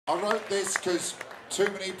I wrote this because too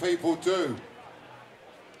many people do.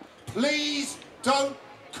 Please don't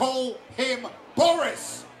call him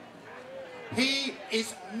Boris. He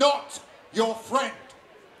is not your friend.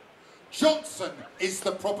 Johnson is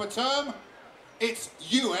the proper term. It's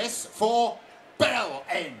US for bell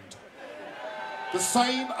end. The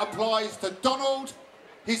same applies to Donald,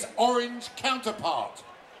 his orange counterpart.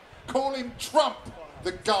 Call him Trump,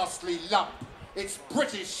 the ghastly lump. It's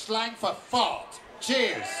British slang for fart.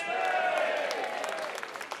 Cheers.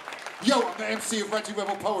 Yo, I'm the MC of Ranting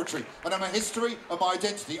Rebel Poetry, and I'm a history of my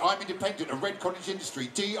identity. I'm independent, a red cottage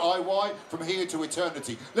industry, DIY from here to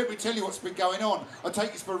eternity. Let me tell you what's been going on. I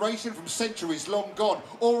take inspiration from centuries long gone,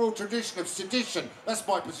 oral tradition of sedition. That's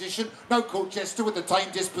my position. No court jester with a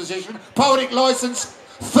tame disposition. Poetic license.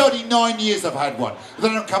 39 years I've had one. They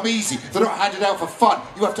don't come easy. They're not handed out for fun.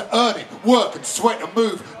 You have to earn it, work and sweat and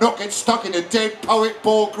move, not get stuck in a dead poet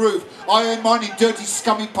bore groove. I earn mine in dirty,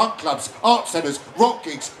 scummy punk clubs, art centres, rock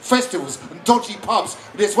gigs, festivals and dodgy pubs.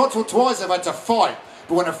 And it's once or twice I've had to fight.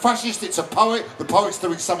 But when a fascist hits a poet, the poet's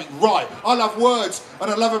doing something right. I love words,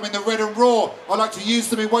 and I love them in the red and raw. I like to use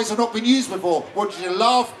them in ways I've not been used before. I want you to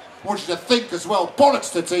laugh, I want you to think as well.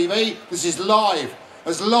 Bollocks to TV, this is live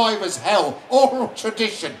as hell, oral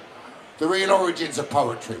tradition. The real origins of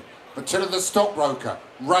poetry. Attila The Stockbroker,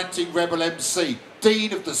 ranting rebel MC,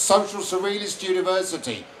 Dean of the Social Surrealist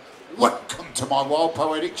University. Welcome to my wild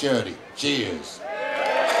poetic journey. Cheers.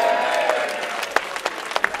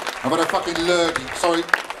 I've had a fucking lurgy, sorry,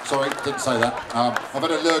 didn't say that. I've had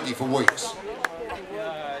a lurgy for weeks.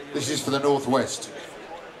 This is for the Northwest.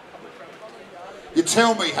 You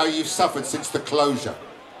tell me how you've suffered since the closure.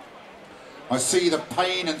 I see the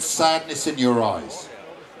pain and sadness in your eyes.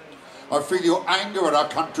 I feel your anger at our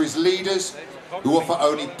country's leaders who offer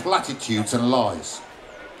only platitudes and lies.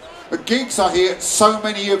 At gigs I hear so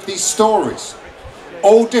many of these stories,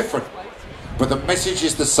 all different, but the message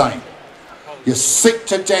is the same. You're sick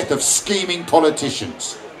to death of scheming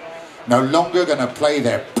politicians, no longer going to play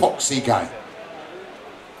their poxy game.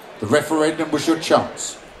 The referendum was your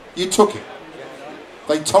chance. You took it.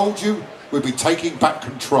 They told you we'd be taking back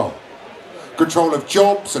control. Control of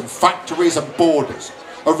jobs and factories and borders.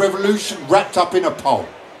 A revolution wrapped up in a poll.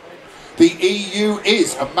 The EU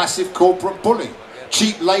is a massive corporate bully.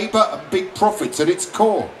 Cheap labour and big profits at its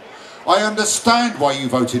core. I understand why you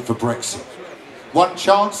voted for Brexit. One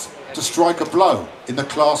chance to strike a blow in the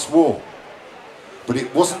class war. But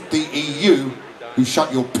it wasn't the EU who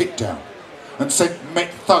shut your pit down and sent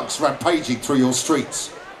Met thugs rampaging through your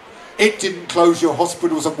streets. It didn't close your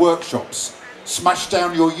hospitals and workshops. Smash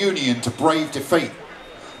down your union to brave defeat.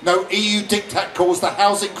 No EU diktat caused the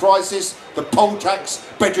housing crisis, the poll tax,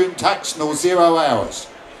 bedroom tax, nor 0 hours.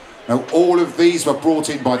 No, all of these were brought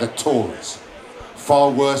in by the Tories.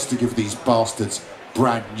 Far worse to give these bastards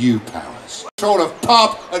brand new powers. Control of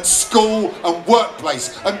pub and school and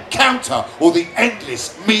workplace and counter all the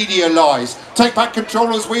endless media lies. Take back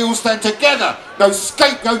control as we all stand together. No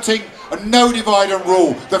scapegoating and no divide and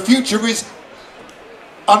rule. The future is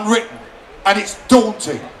unwritten. And it's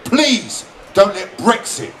daunting. Please don't let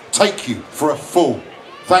Brexit take you for a fool.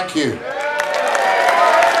 Thank you.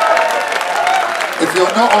 If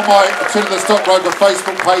you're not on my Attila The Stockbroker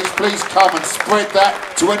Facebook page, please come and spread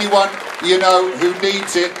that to anyone you know who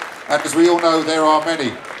needs it. And as we all know, there are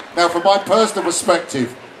many. Now, from my personal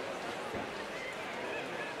perspective,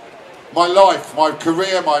 my life, my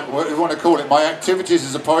career, what you want to call it, my activities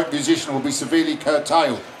as a poet musician will be severely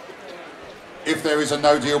curtailed if there is a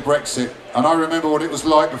no-deal Brexit. And I remember what it was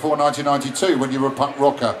like before 1992 when you were a punk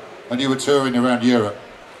rocker and you were touring around Europe.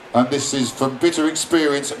 And this is from bitter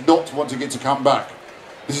experience, not wanting it to come back.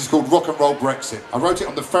 This is called Rock and Roll Brexit. I wrote it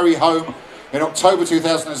on the ferry home in October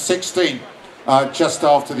 2016, just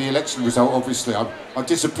after the election result, obviously. I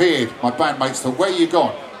disappeared. My bandmates thought, where are you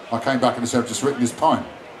gone? I came back and I said, I've just written this poem.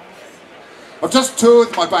 I've just toured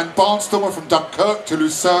with my band Barnstormer from Dunkirk to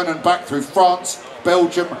Lucerne and back through France,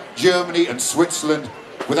 Belgium, Germany and Switzerland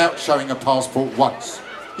without showing a passport once.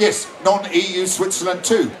 Yes, non-EU Switzerland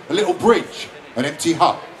too, a little bridge, an empty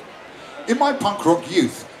hut. In my punk rock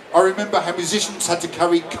youth, I remember how musicians had to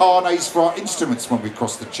carry carnets for our instruments when we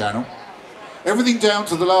crossed the channel. Everything down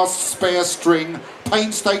to the last spare string,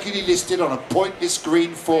 painstakingly listed on a pointless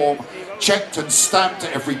green form, checked and stamped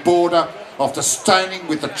at every border after standing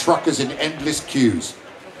with the truckers in endless queues.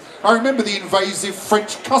 I remember the invasive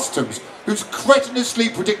French customs, whose cretinously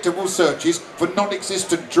predictable searches for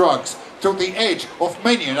non-existent drugs took the edge off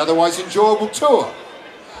many an otherwise enjoyable tour.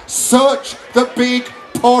 Search the big,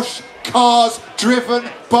 posh cars driven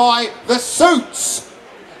by the suits.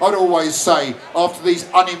 I'd always say, after these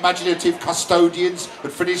unimaginative custodians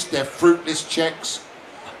had finished their fruitless checks,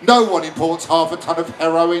 No one imports half a ton of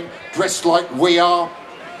heroin dressed like we are,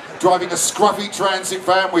 driving a scruffy transit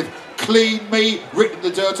van with "clean me" written in the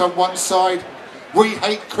dirt on one side, "we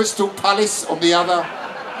hate Crystal Palace" on the other,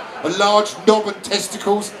 a large knob and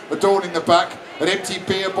testicles adorning the back, and empty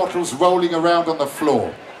beer bottles rolling around on the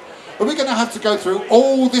floor. Are we going to have to go through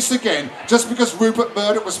all this again just because Rupert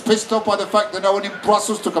Murdoch was pissed off by the fact that no one in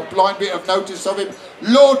Brussels took a blind bit of notice of him?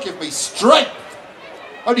 Lord, give me strength!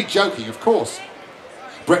 Only joking, of course.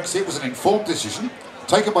 Brexit was an informed decision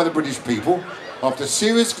taken by the British people after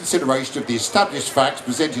serious consideration of the established facts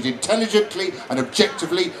presented intelligently and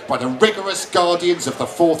objectively by the rigorous guardians of the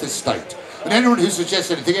Fourth Estate. And anyone who suggests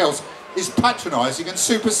anything else is patronising and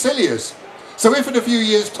supercilious. So if in a few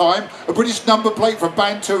years' time a British number plate for a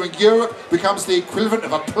band touring Europe becomes the equivalent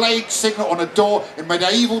of a plague signal on a door in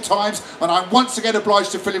medieval times, and I'm once again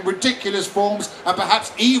obliged to fill in ridiculous forms and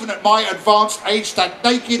perhaps even at my advanced age stand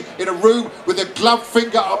naked in a room with a gloved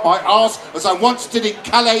finger up my arse as I once did in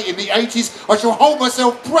Calais in the 80s, I shall hold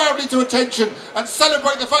myself proudly to attention and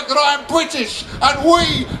celebrate the fact that I am British and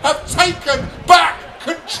we have taken back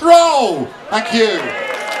control. Thank you.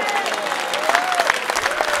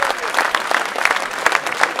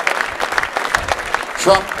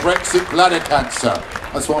 Trump, Brexit, bladder cancer.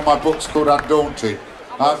 That's one of my books called Undaunted.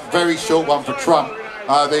 Very short one for Trump.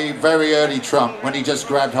 The very early Trump, when he just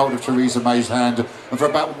grabbed hold of Theresa May's hand, and for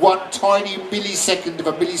about one tiny millisecond of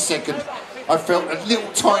a millisecond, I felt a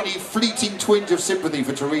little tiny fleeting twinge of sympathy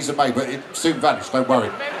for Theresa May, but it soon vanished, don't worry.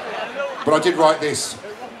 But I did write this.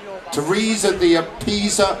 Theresa the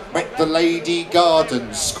appeaser met the Lady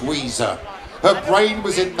Garden squeezer. Her brain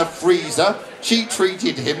was in the freezer. She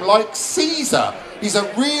treated him like Caesar. He's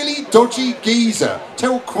a really dodgy geezer.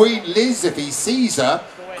 Tell Queen Liz if he sees her,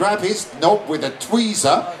 grab his knob with a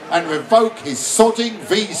tweezer and revoke his sodding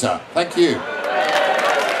visa. Thank you.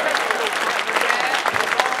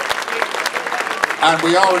 And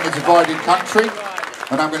we are in a divided country,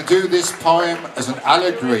 and I'm going to do this poem as an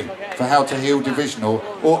allegory for how to heal division,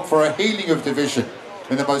 or for a healing of division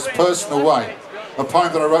in the most personal way. A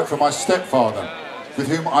poem that I wrote for my stepfather, with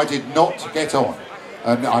whom I did not get on.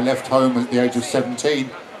 And I left home at the age of 17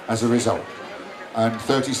 as a result. And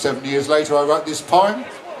 37 years later I wrote this poem.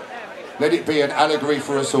 Let it be an allegory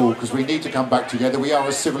for us all, because we need to come back together. We are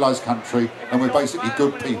a civilised country and we're basically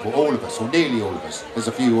good people, all of us, or nearly all of us. There's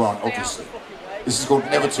a few who aren't, obviously. This is called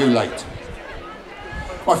Never Too Late.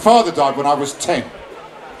 My father died when I was 10.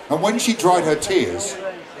 And when she dried her tears,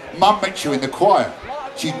 Mum met you in the choir.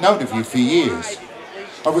 She'd known of you for years.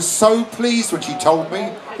 I was so pleased when she told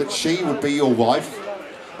me that she would be your wife,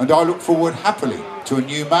 and I look forward happily to a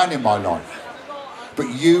new man in my life. But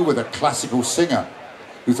you were the classical singer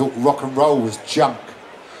who thought rock and roll was junk,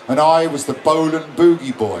 and I was the Bolan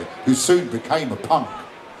boogie boy who soon became a punk.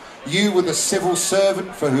 You were the civil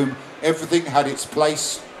servant for whom everything had its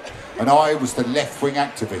place, and I was the left-wing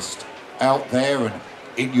activist out there and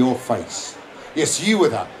in your face. Yes, you were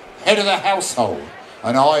the head of the household,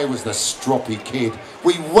 and I was the stroppy kid.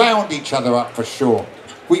 We wound each other up for sure.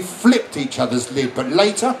 We flipped each other's lid, but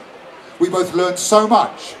later we both learned so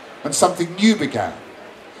much and something new began.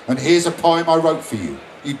 And here's a poem I wrote for you,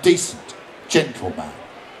 you decent gentleman.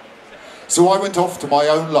 So I went off to my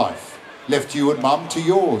own life, left you and Mum to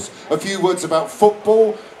yours. A few words about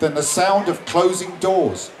football, then the sound of closing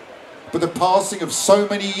doors. But the passing of so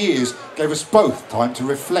many years gave us both time to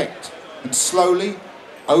reflect. And slowly,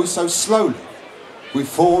 oh so slowly, we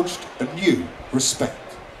forged a new respect.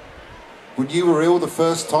 When you were ill the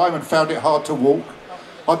first time and found it hard to walk,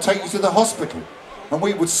 I'd take you to the hospital and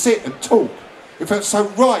we would sit and talk. It felt so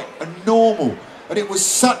right and normal, and it was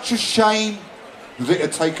such a shame that it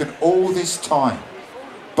had taken all this time.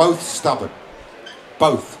 Both stubborn,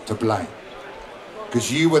 both to blame.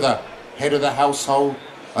 Because you were the head of the household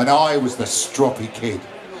and I was the stroppy kid.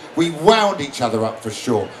 We wound each other up for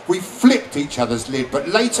sure. We flipped each other's lid, but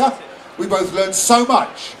later we both learned so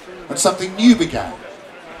much and something new began.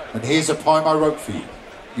 And here's a poem I wrote for you,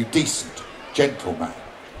 you decent gentleman.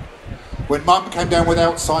 When Mum came down with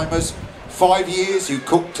Alzheimer's, 5 years you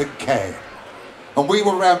cooked and cared. And we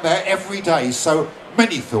were around there every day, so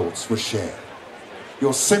many thoughts were shared.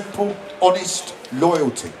 Your simple, honest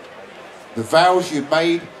loyalty. The vows you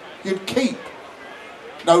made, you'd keep.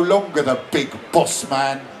 No longer the big boss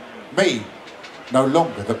man, me, no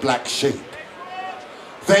longer the black sheep.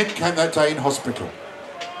 Then came that day in hospital.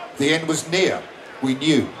 The end was near, we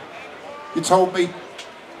knew. You told me,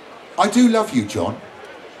 I do love you, John.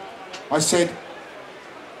 I said,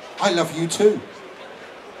 I love you too.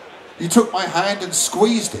 You took my hand and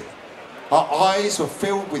squeezed it. Our eyes were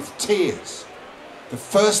filled with tears. The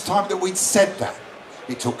first time that we'd said that,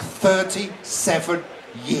 it took 37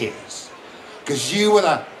 years. Because you were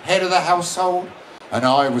the head of the household and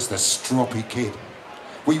I was the stroppy kid.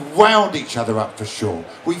 We wound each other up for sure.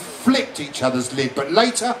 We flipped each other's lid, but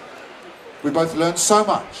later we both learned so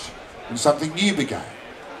much and something new began.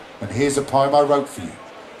 And here's a poem I wrote for you,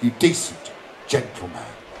 you decent gentleman.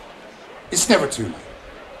 It's never too late,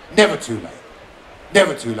 never too late,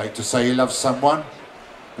 never too late to say you love someone.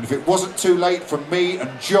 And if it wasn't too late for me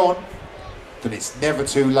and John, then it's never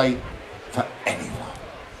too late for anyone.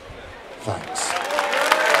 Thanks.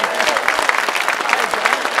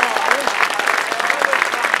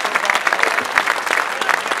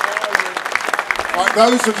 Right,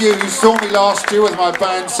 those of you who saw me last year with my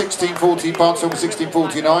band 1640 Barnstorm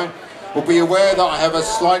 1649 will be aware that I have a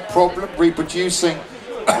slight problem reproducing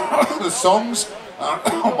the songs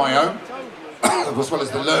on my own, as well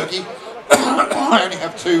as the lurgy. I only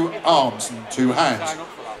have 2 arms and 2 hands,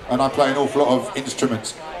 and I play an awful lot of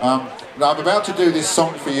instruments. Now I'm about to do this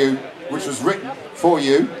song for you, which was written for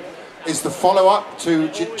you. It's the follow-up to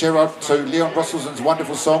Leon Brosselsen's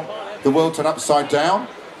wonderful song, The World Turned Upside Down,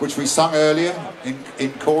 which we sung earlier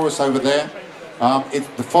in chorus over there.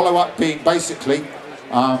 The follow-up being basically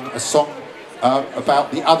a song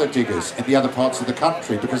about the other diggers in the other parts of the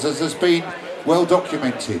country, because as has been well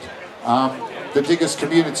documented, the diggers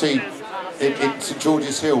community in St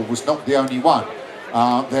George's Hill was not the only one.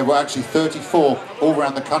 There were actually 34 all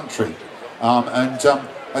around the country,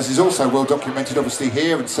 as is also well documented obviously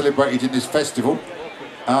here and celebrated in this festival,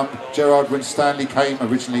 Gerard Winstanley came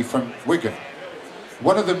originally from Wigan.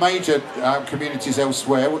 One of the major communities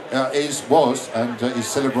elsewhere is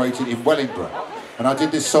celebrated in Wellingborough, and I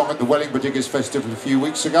did this song at the Wellingborough Diggers Festival a few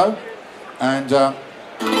weeks ago, and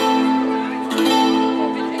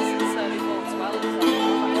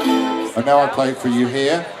now I play it for you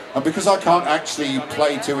here. And because I can't actually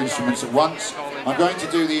play 2 instruments at once, I'm going to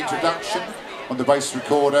do the introduction on the bass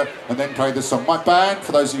recorder and then play the song. My band,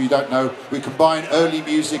 for those of you who don't know, we combine early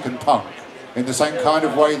music and punk in the same kind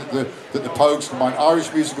of way that the Pogues combine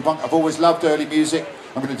Irish music and punk. I've always loved early music.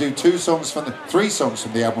 I'm going to do 3 songs from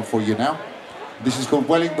the album for you now. This is called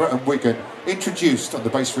Wellingborough and Wigan, introduced on the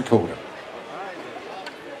bass recorder.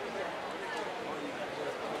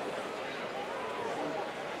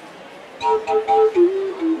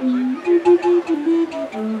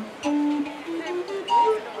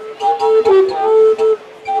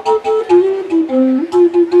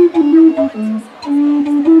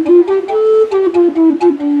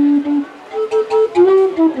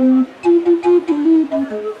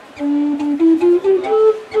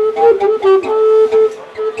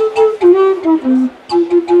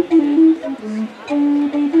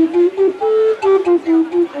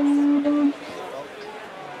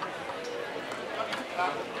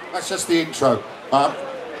 That's just the intro.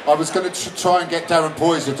 I was going to try and get Darren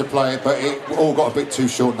Poyser to play it, but it all got a bit too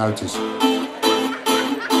short notice. The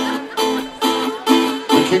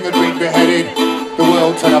king had been beheaded, the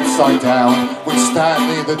world turned upside down. When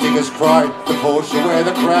Stanley the diggers cried, the poor shall wear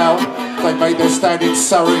the crown. They made their stand in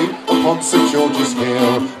Surrey upon St George's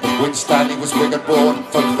Hill. But when Stanley was Wigan born,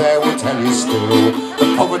 folk there will tell you still.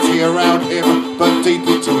 The poverty around him burned deep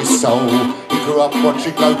into his soul. He grew up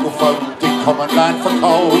watching local folk dig common land for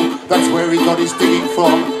coal. That's where he got his digging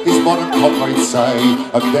from, his modern comrades say.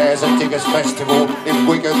 And there's a diggers' festival in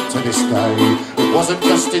Wigan to this day. It wasn't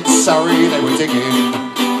just in Surrey they were digging.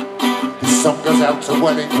 This song goes out to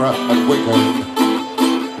Wellingborough and Wigan.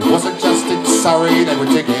 It wasn't just in Surrey they were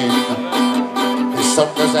digging. This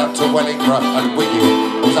song goes out to Wellingborough and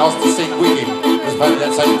Wigan. I was asked to sing Wigan, because apparently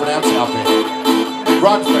that's how you pronounce it up here. It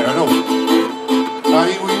rhymes better and all.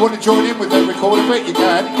 You want to join in with the recorder bit? You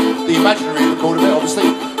can. The imaginary recorder bit, obviously.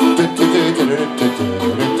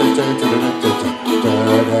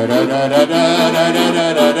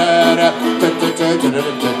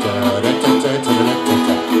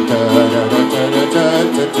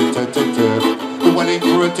 The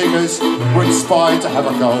Wellingborough diggers were inspired to have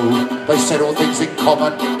a go. They said all things in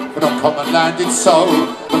common, but on common land it's so.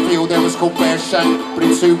 The field there was called Bearshank, but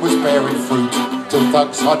it soon was bearing fruit, till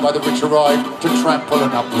thugs hard by the rich arrived to trample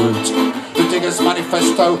and uproot. The diggers'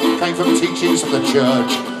 manifesto came from teachings of the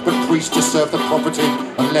church, but priests just served the property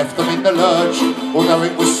and left them in the lurch. Although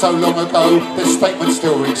it was so long ago, their statement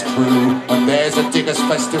still rings true. And there's a diggers'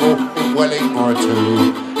 festival in Wellingborough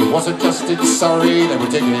too. It wasn't just in Surrey they were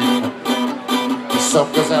digging. The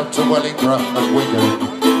song goes out to Wellingborough and Wigan.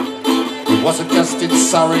 It wasn't just in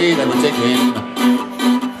Surrey they were digging.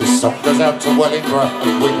 The song goes out to Wellingborough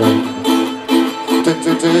and Wigan. The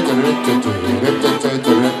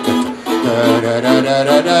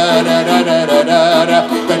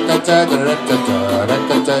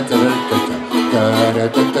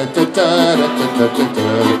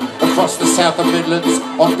Across the south of Midlands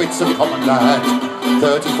on bits of common land,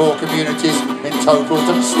 34 communities in total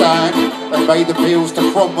to stand. They made appeals to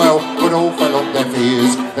Cromwell, but all fell on deaf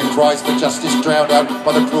ears. Their cries for justice drowned out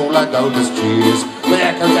by the cruel landowner's cheers. They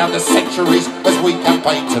echo down the centuries as we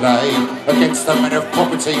campaign today against the men of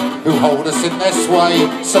property who hold us in their sway.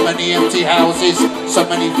 So many empty houses, so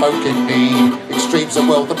many folk in need. Extremes of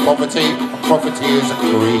wealth and poverty, and profiteers and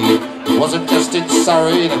greed. It wasn't just in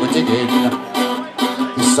Surrey they were digging.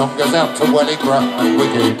 This song goes out to Wellingborough and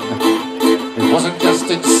Wigan. It wasn't just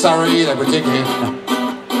in Surrey they were digging.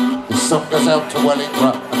 This song goes out to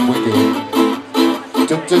Wellingborough and Wigan.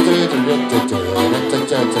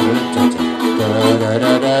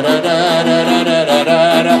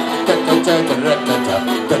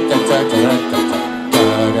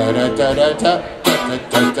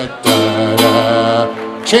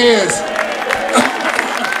 Cheers!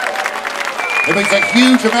 It means a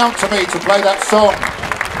huge amount to me to play that song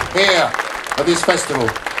here at this festival.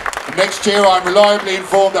 And next year I'm reliably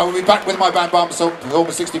informed I will be back with my band Barm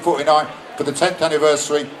Performance 1649 for the 10th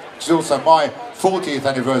anniversary, which is also my 40th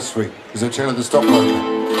anniversary as Attila The Stockbroker.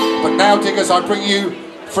 But now, diggers, I bring you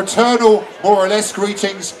fraternal, more or less,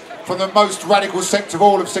 greetings from the most radical sect of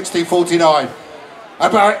all of 1649.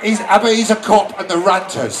 About Ebenezer Copp and the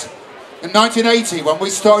Ranters. In 1980, when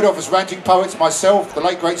we started off as ranting poets, myself, the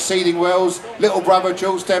late great Seething Wells, little brother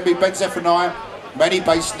Jules Denby, Ben Zephaniah, many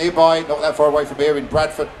based nearby, not that far away from here in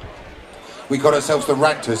Bradford, we got ourselves the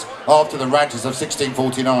Ranters after the Ranters of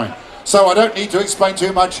 1649. So I don't need to explain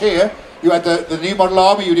too much here. You had the New Model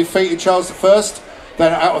Army, you defeated Charles I.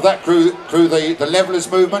 Then out of that grew the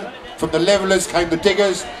Levellers movement. From the Levellers came the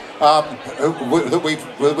Diggers, that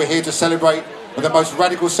we're here to celebrate. And the most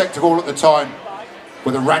radical sect of all at the time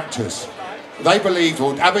were the Ranters. They believed,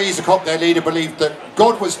 or Ebenezer Copp, their leader, believed that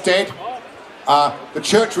God was dead, the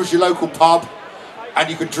church was your local pub, and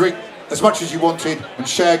you could drink as much as you wanted and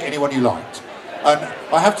shag anyone you liked. And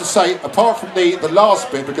I have to say, apart from the last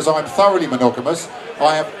bit, because I'm thoroughly monogamous,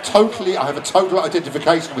 I have a total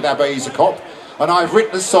identification with Ebenezer Copp, and I've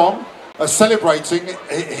written a song celebrating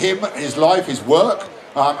him, his life, his work,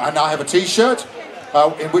 and I have a t-shirt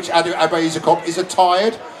in which Ebenezer Copp is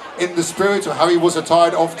attired in the spirit of how he was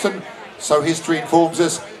attired often, so history informs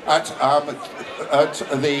us, at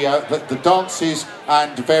the dances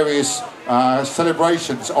and various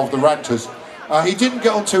celebrations of the Ranters. He didn't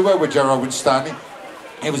get on too well with Gerard Winstanley.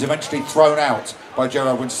 He was eventually thrown out by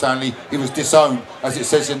Gerard Winstanley. He was disowned, as it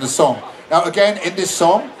says in the song. Now again, in this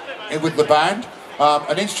song, with the band,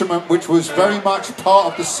 an instrument which was very much part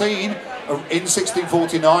of the scene in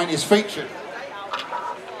 1649 is featured.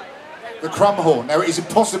 The crumhorn. Now it is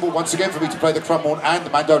impossible once again for me to play the crumhorn and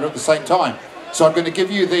the mandola at the same time. So I'm going to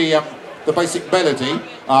give you the basic melody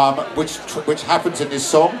which happens in this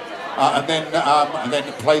song, and then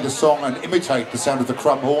play the song and imitate the sound of the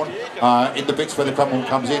crumhorn in the bits where the crumhorn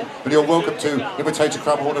comes in. And you're welcome to imitate a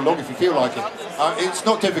crumhorn along if you feel like it. It's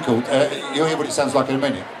not difficult. You'll hear what it sounds like in a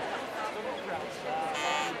minute.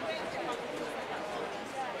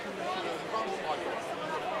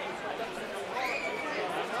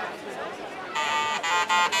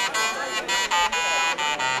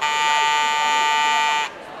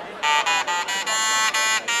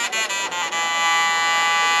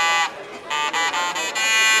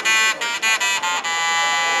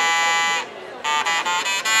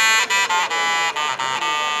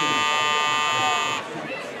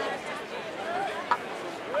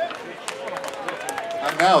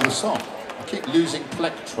 Now the song. I keep losing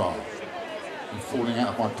plectron and falling out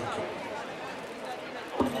of my pocket.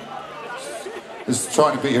 It's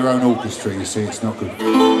trying to be your own orchestra, you see, it's not good.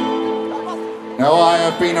 Now I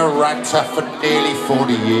have been a ranter for nearly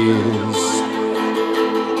 40 years.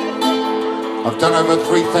 I've done over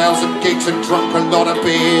 3,000 gigs and drunk a lot of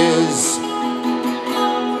beers.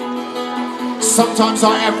 Sometimes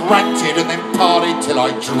I have ranted and then partied till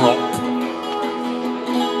I drop.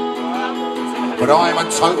 But I'm a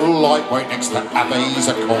total lightweight next to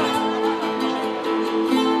Ebenezer Copp.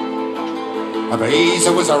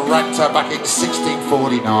 Ebenezer was a ranter back in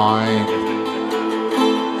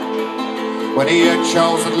 1649. When he heard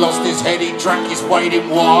Charles had lost his head, he drank his weight in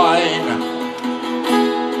wine.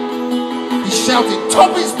 He shouted,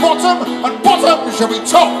 "Top is bottom, and bottom shall be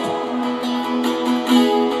top."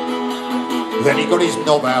 Then he got his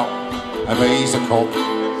knob out, Ebenezer Copp.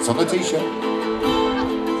 It's on the t-shirt.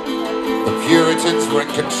 The Puritans were in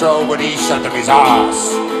control when he shut up his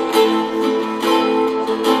arse.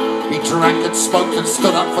 He drank and smoked and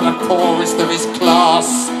stood up for the poorest of his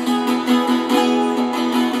class,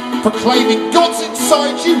 proclaiming God's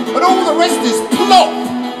inside you and all the rest is plop.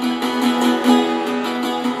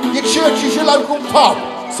 Your church is your local pub,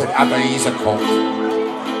 said Ebenezer Cobb.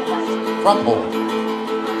 Crumble.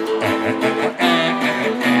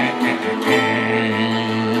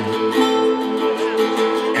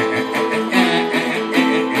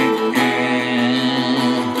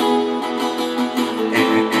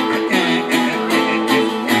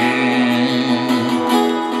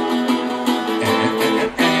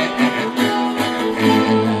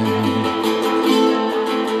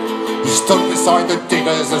 Stood beside the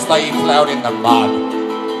diggers as they ploughed in the mud.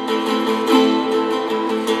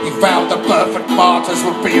 He vowed the perfect martyrs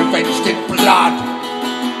would be avenged in blood.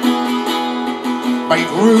 Made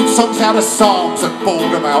rude songs out of psalms and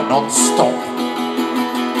bawled them out non-stop.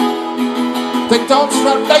 Then danced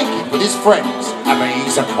around naked with his friends,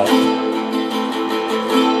 Ebenezer Cobb.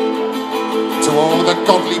 To all the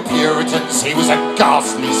godly Puritans he was a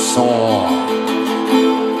ghastly sore.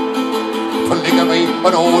 Polygamy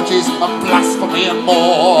and orgies and blasphemy and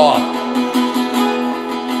more.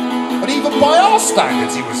 And even by our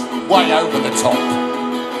standards he was way over the top.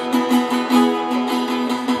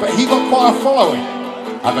 But he got quite a following,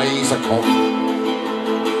 Ebenezer Cobb.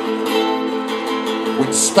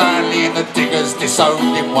 When Stanley and the diggers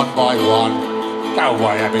disowned him one by one. Go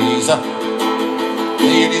away, Ebenezer.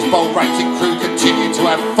 He and his bold ranting crew continued to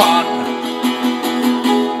have fun.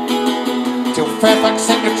 Till Fairfax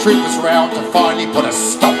sent the troopers round to finally put a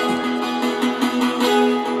stop.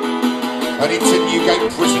 And into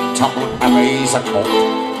Newgate prison tumbled Ebenezer Cobb.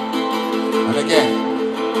 And again.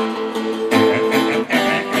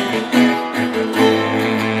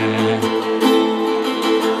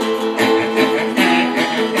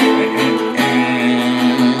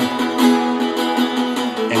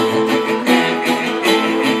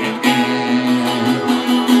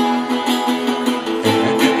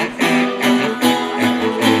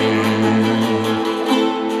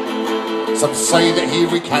 Some say that he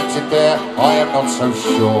recanted there, I am not so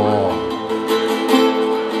sure.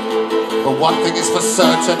 But one thing is for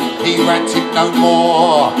certain, he ranted no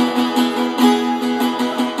more.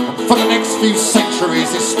 And for the next few centuries,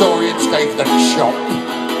 historians gave the chop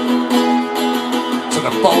to the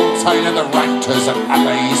bold tale of the ranters of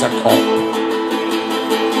Attila The Stockbroker.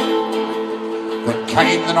 Then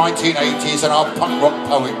came the 1980s and our punk rock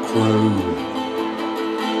poet crew.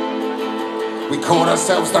 We called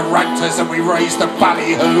ourselves the Ranters and we raised the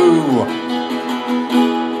ballyhoo.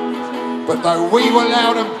 But though we were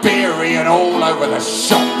loud and beery and all over the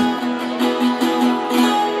shop,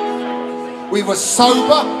 we were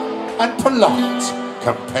sober and polite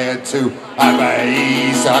compared to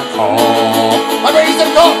Ebenezer Cobb.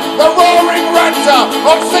 Ebenezer Cobb, the roaring ranter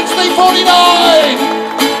of 1649!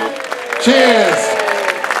 Cheers!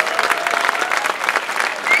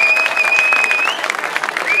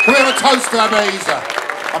 Can we have a toast to Ebenezer?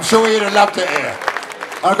 I'm sure he'd have loved it here.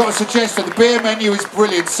 And I've got a suggestion. The beer menu is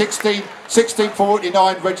brilliant.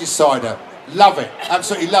 1649 Regicider. Love it.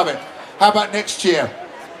 Absolutely love it. How about next year?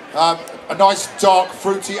 A nice dark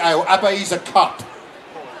fruity ale. Ebenezer Cup.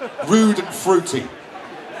 Rude and fruity.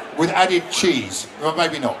 With added cheese. Well,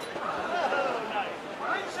 maybe not.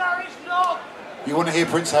 Prince Harry's knob. You want to hear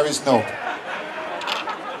Prince Harry's knob?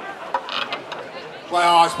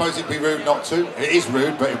 Well, I suppose it'd be rude not to. It is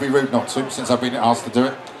rude, but it'd be rude not to, since I've been asked to do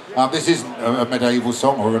it. This isn't a medieval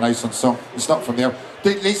song or a Renaissance song. It's not from the album.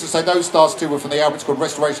 Needless to say, those stars too were from the album. It's called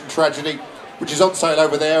Restoration Tragedy, which is on sale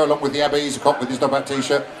over there, along with the Ebenezer Cobb with his Knob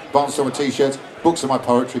t-shirt, Barnstormer t-shirts, books of my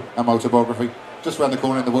poetry and my autobiography, just around the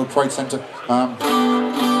corner in the World Trade Centre.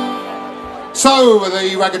 So,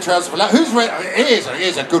 the Ragged Trouser for Lad. Who's read?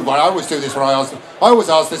 Here's a good one. I always do this when I always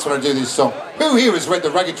ask this when I do this song. Who here has read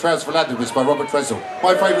The Ragged Trouser for Landless by Robert Dressel?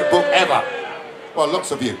 My favourite book ever. Well,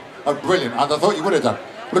 lots of you. Oh, brilliant. And I thought you would have done.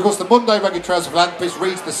 But of course, the Monday Ragged Trouser for Landless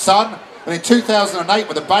reads The Sun. And in 2008,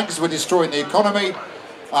 when the bankers were destroying the economy,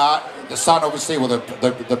 the Sun, obviously, well,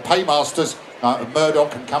 the paymasters,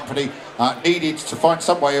 Murdoch and company, needed to find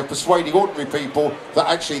some way of persuading ordinary people that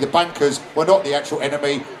actually the bankers were not the actual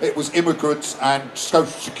enemy. It was immigrants and social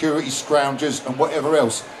security scroungers and whatever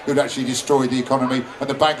else who'd actually destroyed the economy, and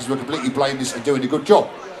the bankers were completely blameless and doing a good job.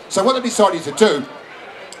 So what they decided to do,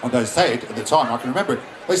 and they said at the time, I can remember it,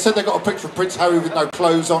 they said they got a picture of Prince Harry with no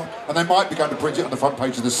clothes on, and they might be going to print it on the front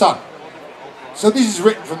page of The Sun. So this is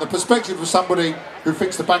written from the perspective of somebody who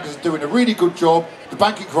thinks the bankers are doing a really good job. The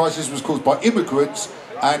banking crisis was caused by immigrants,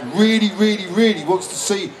 and really, really, really wants to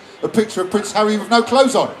see a picture of Prince Harry with no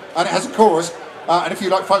clothes on. And it has a chorus, and if you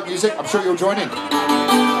like folk music, I'm sure you'll join in. Give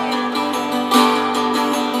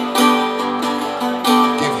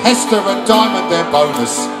Hester and Diamond their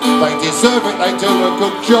bonus. They deserve it, they do a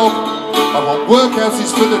good job. I want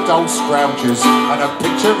workhouses for the dull scroungers, and a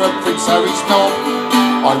picture of Prince Harry's knob.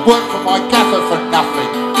 I work for my gaffer for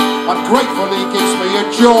nothing. I'm grateful he gives me a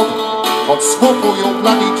job. I'd swap all your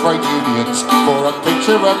bloody trade unions for a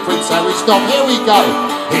picture of Prince Harry's knob. Here we go.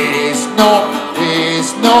 His knob,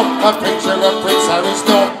 a picture of Prince Harry's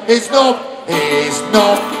knob. His knob,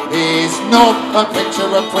 a picture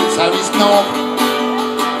of Prince Harry's knob.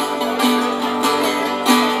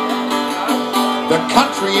 The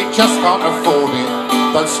country, it just can't afford it.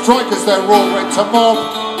 Those strikers, they're all rent to mob.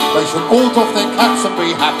 They should all doff their caps and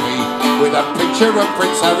be happy with a picture of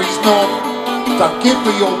Prince Harry's knob. Don't give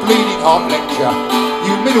me your bleeding heart lecture,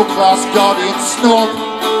 you middle-class guardian snob.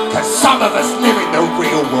 Cause some of us live in the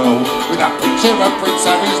real world with a picture of Prince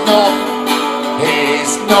Harry's knob.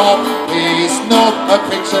 His knob, a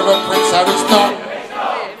picture of Prince Harry's knob.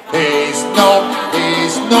 His knob,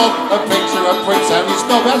 a picture of Prince Harry's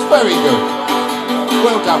knob. That's very good.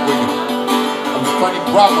 Well done, Wigan. I was playing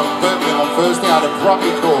Brum at Birmingham on Thursday. I had a Brummy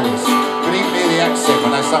chorus. Could even hear the accent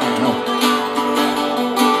when they sang it.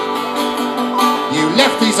 You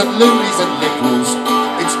lefties and loonies and liberals,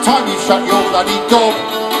 it's time you shut your bloody gob.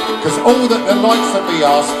 Cause all that the likes of me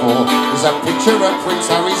ask for is a picture of Prince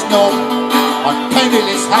Harry's knob. I'm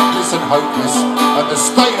penniless, hapless and hopeless, and the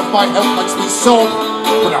state of my health makes me sob.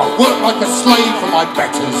 But I'll work like a slave for my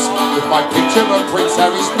betters with my picture of Prince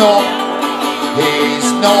Harry's knob. His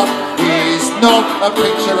knob, a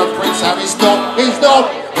picture of Prince Harry's knob. His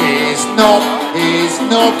knob,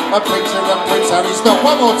 a picture of Prince Harry's knob.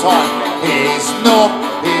 One more time. His knob,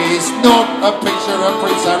 a picture of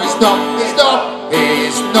Prince Harry's knob.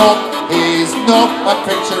 His knob, a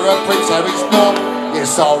picture of Prince Harry's knob.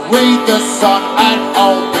 Yes, I'll read the Sun and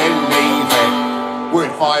I'll believe it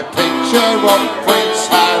with my picture of Prince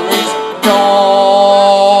Harry's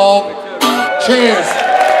knob. Cheers.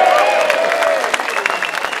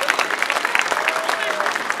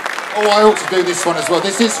 Oh, I ought to do this one as well.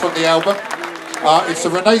 This is from the album. It's a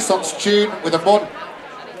Renaissance tune with a mod.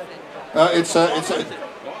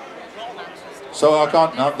 So I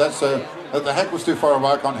can't. No, that's the head was too far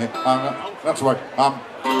away. I can't hear. Not to worry.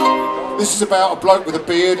 This is about a bloke with a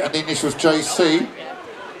beard and the initials JC,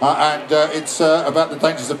 and it's about the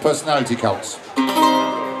dangers of personality cults. And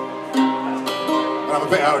I'm a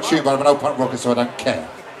bit out of tune, but I'm an old punk rocker, so I don't care.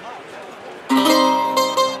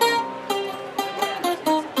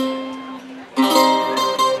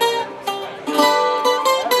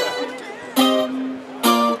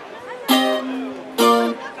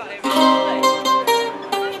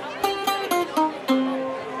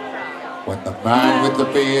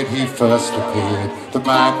 Beard he first appeared, the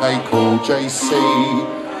man they call JC.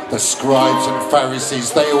 The scribes and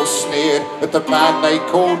Pharisees, they all sneered at the man they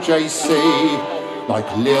call JC. Like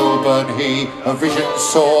Lilburn he a vision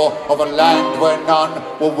saw of a land where none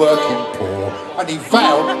were working poor, and he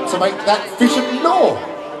vowed to make that vision law,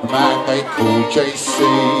 the man they call JC.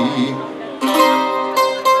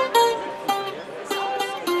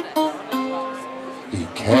 He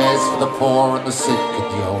cares for the poor and the sick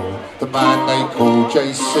and the old, the man they call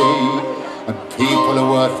JC. And people are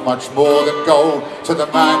worth much more than gold to the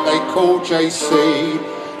man they call JC.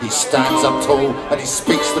 He stands up tall and he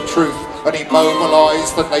speaks the truth, and he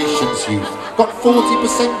mobilised the nation's youth. Got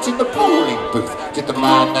 40% in the polling booth, did the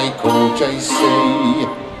man they call JC.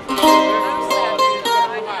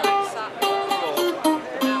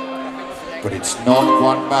 But it's not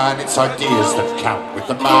one man, it's ideas that count with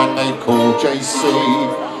the man they call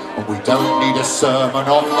JC. And we don't need a sermon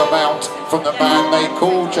on the mount from the man they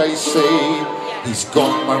call JC. He's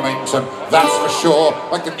got momentum, that's for sure,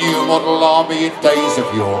 like the new model army in days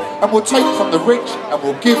of yore. And we'll take from the rich and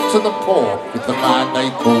we'll give to the poor with the man they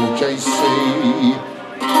call JC.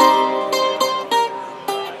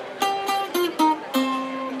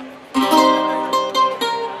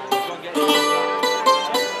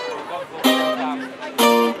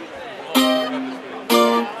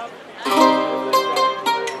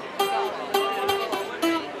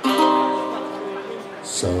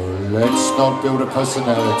 Not build a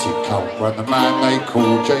personality cult when the man they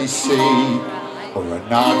call JC. Or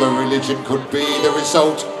another religion could be the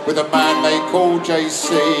result with a man they call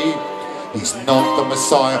JC. He's not the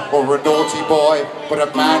Messiah or a naughty boy, but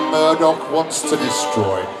a man Murdoch wants to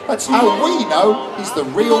destroy. That's how we know he's the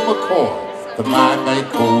real McCoy, the man they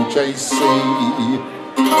call JC.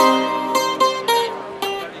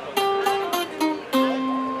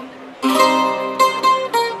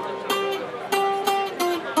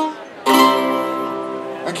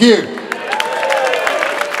 Thank you.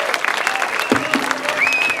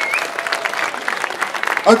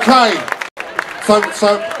 Okay.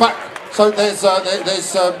 So there's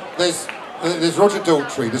Roger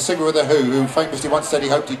Daltrey, the singer of The Who famously once said he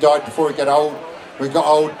hoped he died before he got old. We got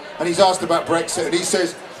old, and he's asked about Brexit, and he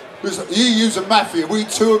says, "You use a mafia. We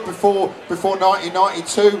toured before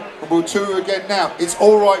 1992, and we'll tour again now. It's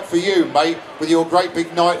all right for you, mate, with your great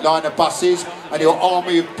big nightliner buses and your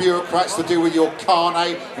army of bureaucrats to do with your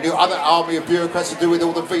carnet, and your other army of bureaucrats to do with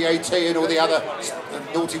all the VAT and all the other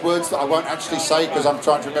naughty words that I won't actually say because I'm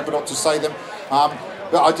trying to remember not to say them.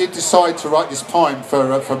 But I did decide to write this poem for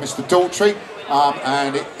Mr. Daltrey,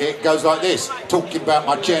 and it goes like this: talking about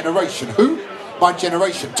my generation, who? My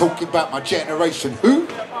generation, talking about my generation, who?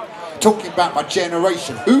 Talking about my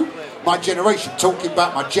generation, who? My generation, talking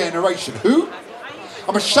about my generation, who?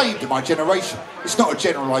 I'm ashamed of my generation. It's not a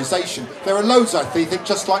generalisation. There are loads I think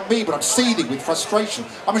just like me, but I'm seething with frustration.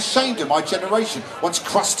 I'm ashamed of my generation. Once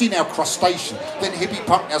crusty, now crustacean. Then hippie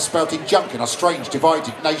punk, now spouting junk in our strange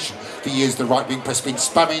divided nation. For years the right-wing press been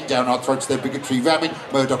spamming down our throats their bigotry ramming.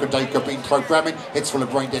 Murdoch and Dacre been programming. Heads full of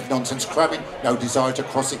brain-dead nonsense cramming. No desire to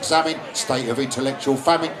cross-examine. State of intellectual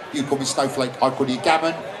famine. You call me snowflake, I call you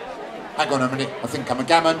gammon. Hang on a minute, I think I'm a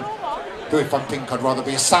gammon. Who if I'm pink, I'd rather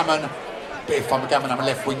be a salmon. But if I'm a gammon, I'm a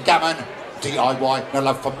left-wing gammon. DIY, no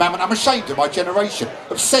love for mammon. I'm ashamed of my generation,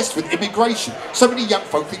 obsessed with immigration. So many young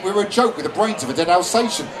folk think we're a joke with the brains of a dead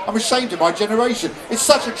Alsatian. I'm ashamed of my generation. It's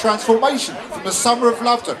such a transformation from the summer of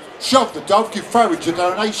love to shove the dove, give farage a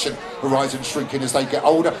donation. Horizons shrinking as they get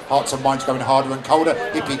older, hearts and minds going harder and colder.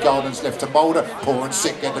 Hippie gardens left to moulder, poor and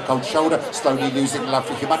sick get the cold shoulder. Slowly losing love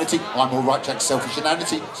for humanity. I'm all right, Jack, selfish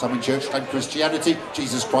inanity. Some in church claim Christianity.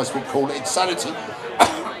 Jesus Christ will call it insanity.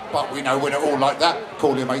 But we know we're not all like that.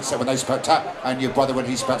 Call your mates when they spout tat, and your brother when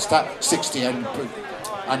he spouts tat. 60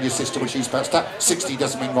 and your sister when she spouts tat. 60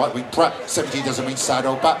 doesn't mean right-wing prat. 70 doesn't mean sad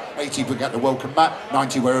old bat. 80 bring out the welcome mat.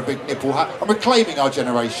 90 wear a big nipple hat. And reclaiming our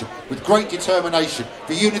generation with great determination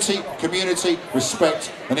for unity, community,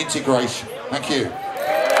 respect and integration. Thank you.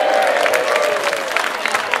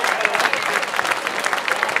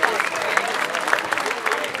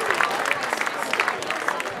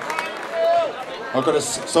 I've got a...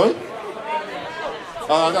 Sorry?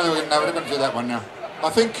 Oh, I don't know, we're going to do that one now. I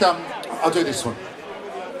think I'll do this one.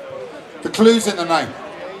 The clue's in the name.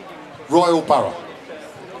 Royal Borough.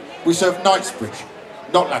 We serve Knightsbridge,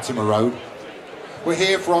 not Latimer Road. We're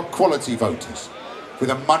here for our quality voters, with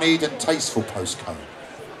a moneyed and tasteful postcode.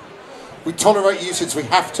 We tolerate you since we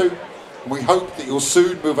have to, and we hope that you'll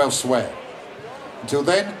soon move elsewhere. Until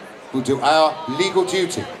then, we'll do our legal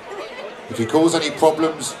duty. If you cause any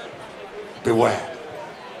problems, beware.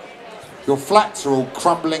 Your flats are all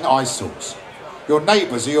crumbling eyesores. Your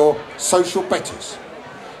neighbours are your social betters.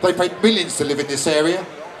 They paid millions to live in this area.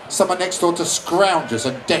 Some are next door to scroungers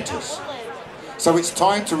and debtors. So it's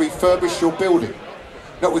time to refurbish your building.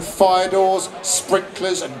 Not with fire doors,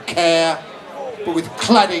 sprinklers and care, but with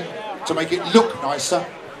cladding to make it look nicer,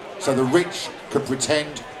 so the rich can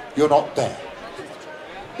pretend you're not there.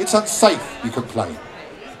 It's unsafe, you complain.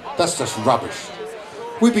 That's just rubbish.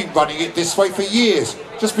 We've been running it this way for years.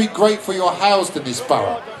 Just be grateful you're housed in this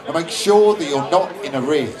borough and make sure that you're not in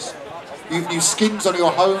arrears. You've new skins on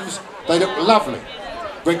your homes, they look lovely.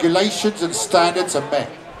 Regulations and standards are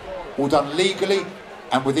met. All done legally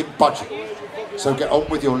and within budget. So get on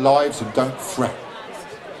with your lives and don't fret.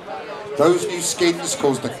 Those new skins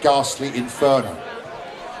caused the ghastly inferno.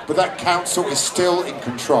 But that council is still in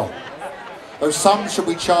control. Though some shall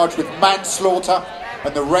be charged with manslaughter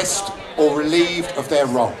and the rest or relieved of their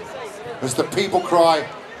wrong, as the people cry,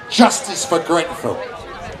 justice for Grenfell,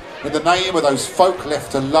 in the name of those folk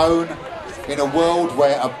left alone in a world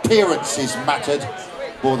where appearances mattered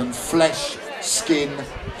more than flesh, skin,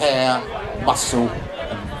 hair, muscle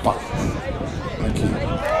and bone. Thank you.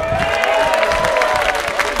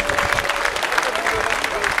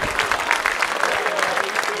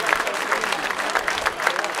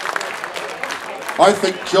 I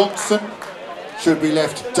think Johnson should be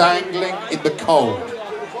left dangling in the cold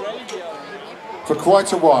for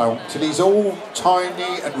quite a while till he's all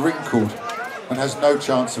tiny and wrinkled and has no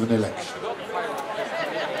chance of an election.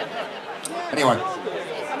 Anyway,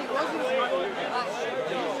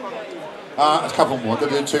 a couple more. I'm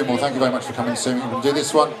going to do two more. Thank you very much for coming and seeing me. I'm going to do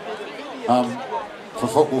this one for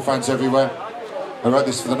football fans everywhere. I wrote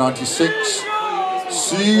this for the 96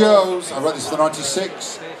 CEOs. I wrote this for the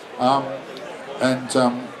 96 and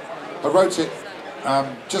I wrote it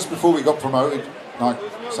just before we got promoted, like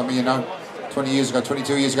some of you know, 20 years ago,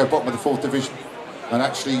 22 years ago, bottom of the 4th division, and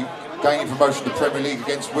actually gaining promotion to the Premier League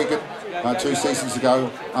against Wigan 2 seasons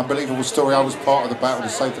ago. Unbelievable story. I was part of the battle to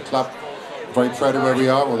save the club. Very proud of where we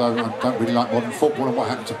are, although I don't really like modern football, and what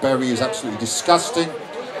happened to Bury is absolutely disgusting.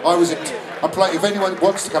 I'm playing, if anyone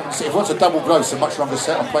wants to come and see, if it wants a double blow, so much longer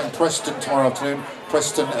set, I'm playing Preston tomorrow afternoon.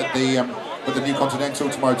 Preston at the New Continental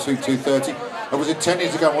tomorrow 2:30. I was intending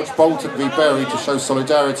to go and watch Bolton v Bury to show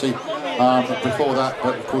solidarity before that,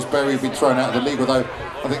 but of course Bury had been thrown out of the league, although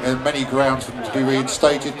I think there are many grounds for them to be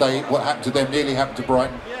reinstated. What happened to them nearly happened to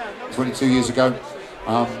Brighton 22 years ago.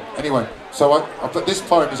 Anyway, so but this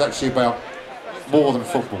poem is actually about more than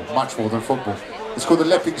football, much more than football. It's called The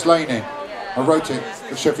Leppings Lane Inn. I wrote it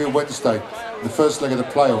at Sheffield Wednesday, the first leg of the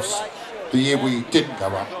playoffs, the year we didn't go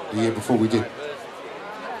up, the year before we did.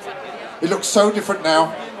 It looks so different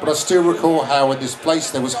now, but I still recall how in this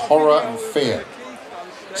place there was horror and fear.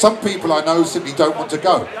 Some people I know simply don't want to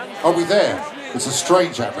go. Are we there? It's a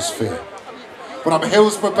strange atmosphere. When I'm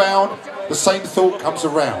Hillsborough bound, the same thought comes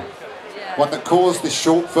around, one that caused this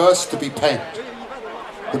short verse to be penned.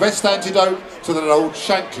 The best antidote to that old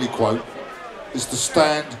Shankly quote is to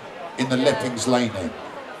stand in the Leppings Lane Inn.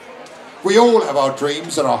 We all have our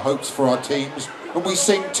dreams and our hopes for our teams, and we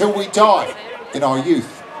sing till we die in our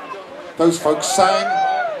youth. Those folks sang,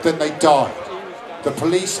 then they died. The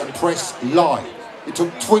police and press lied. It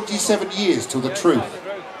took 27 years till the truth.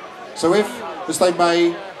 So if, as they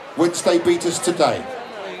may, Wednesday beat us today,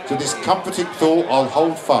 to this comforting thought I'll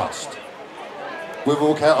hold fast. We'll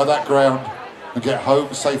walk out of that ground and get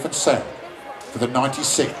home safe and sound for the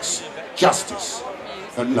 96. Justice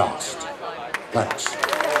at last. Thanks.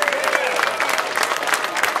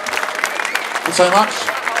 Thanks so much.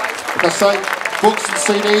 Like I say, books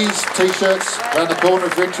and CDs, t-shirts around the corner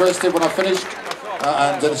if you're interested when I finished.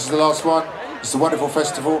 And this is the last one. It's a wonderful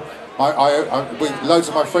festival. With loads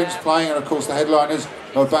of my friends playing, and of course the headliners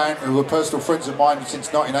of a band who were personal friends of mine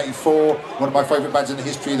since 1984, one of my favourite bands in the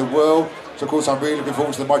history of the world. So of course I'm really looking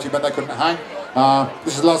forward to the mighty band They Couldn't Hang.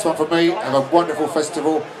 This is the last one from me. Have a wonderful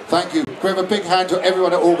festival. Thank you. Give a big hand to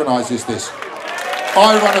everyone that organises this.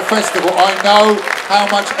 I run a festival. I know how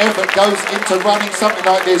much effort goes into running something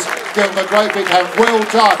like this. Give them a great big hand. Well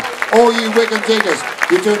done. All you Wigan diggers,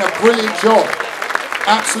 you're doing a brilliant job.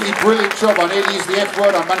 Absolutely brilliant job. I nearly used the F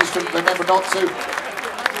word. I managed to remember not to.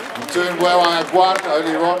 I'm doing well. I had one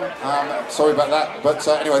earlier on. Sorry about that. But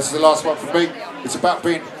anyway, this is the last one from me. It's about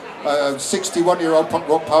being a 61-year-old punk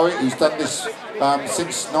rock poet who's done this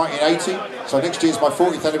since 1980. So next year's my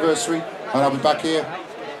 40th anniversary, and I'll be back here,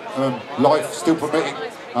 life still permitting,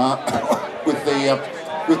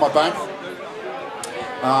 with my band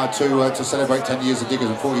to celebrate 10 years of Diggers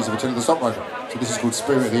and 40 years of Attila The Stockbroker. So this is called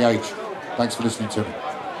Spirit of the Age. Thanks for listening to me.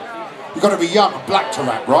 You've got to be young and black to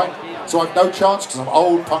rap, right? So I've no chance because I'm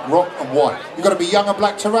old, punk rock and white. You've got to be young and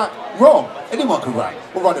black to rap? Wrong. Anyone can rap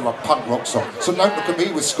or write a punk rock song. So don't look at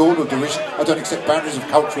me with scorn or derision. I don't accept boundaries of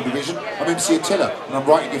cultural division. I'm MC Attila and I'm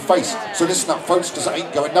right in your face. So listen up folks, because I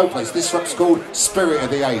ain't going no place. This rap's called Spirit of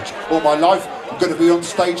the Age. All my life I'm going to be on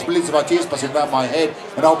stage, millions of ideas buzzing around my head,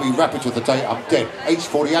 and I'll be rapping till the day I'm dead. Age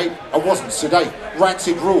 48, I wasn't sedate.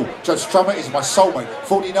 Rancid rule, Joe Strummer is my soulmate.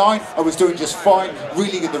 49, I was doing just fine,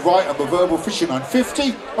 reeling in the right, I'm a verbal fishing line.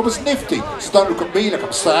 50, I was nifty, so don't look at me like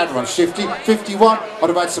I'm sad or I'm shifty. 51, I'd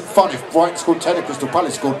have had some fun if Brighton scored 10 and Crystal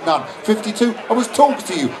Palace scored none. 52, I was talking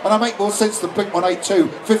to you, and I make more sense than Blink 182.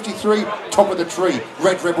 53, top of the tree,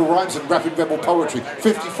 red rebel rhymes and rapping rebel poetry.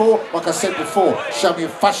 54, like I said before, show me a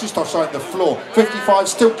fascist, I'll show him the floor. 55,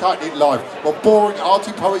 still cutting it live, while boring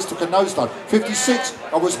arty poets took a nosedive. 56,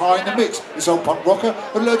 I was high in the mix, this old punk rocker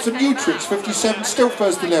had learned some new tricks. 57, still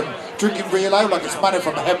first 11, drinking real ale like it's manna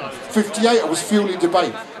from heaven. 58, I was fueling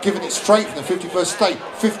debate, giving it straight from the 51st state.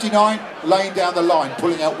 59, laying down the line,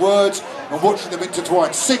 pulling out words and watching them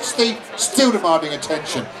intertwine. 60, still demanding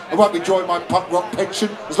attention. I won't be drawing my punk rock pension.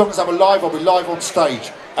 As long as I'm alive, I'll be live on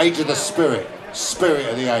stage. Age of the Spirit, Spirit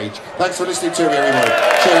of the Age. Thanks for listening to me, everybody.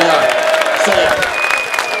 Cheerio. See ya.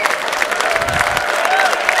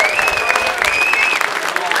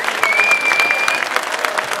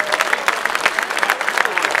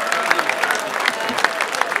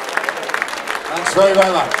 Thanks very,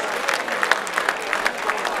 very much.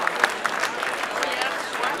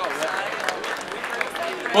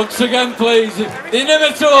 Once again, please, the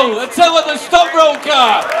inimitable Attila The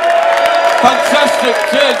Stockbroker. Fantastic,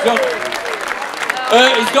 cheers, John.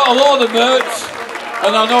 He's got a load of merch,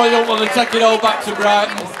 and I know he don't want to take it all back to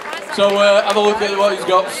Brighton. So have a look at what he's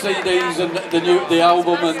got, CDs and the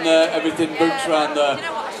album and everything, books around there.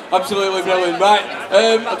 Absolutely brilliant. Right,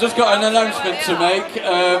 I've just got an announcement to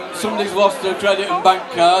make. Somebody's lost their credit and bank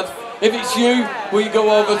card. If it's you, we go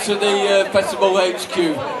over to the Festival HQ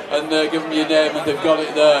and give them your name, and they've got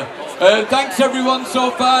it there. Thanks everyone so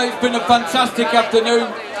far, it's been a fantastic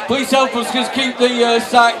afternoon. Please help us just keep the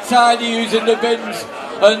site tidy using the bins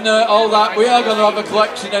and all that. We are going to have a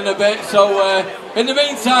collection in a bit, so in the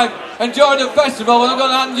meantime, enjoy the festival, and I'm going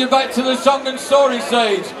to hand you back to the song and story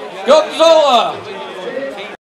stage. Gonzola!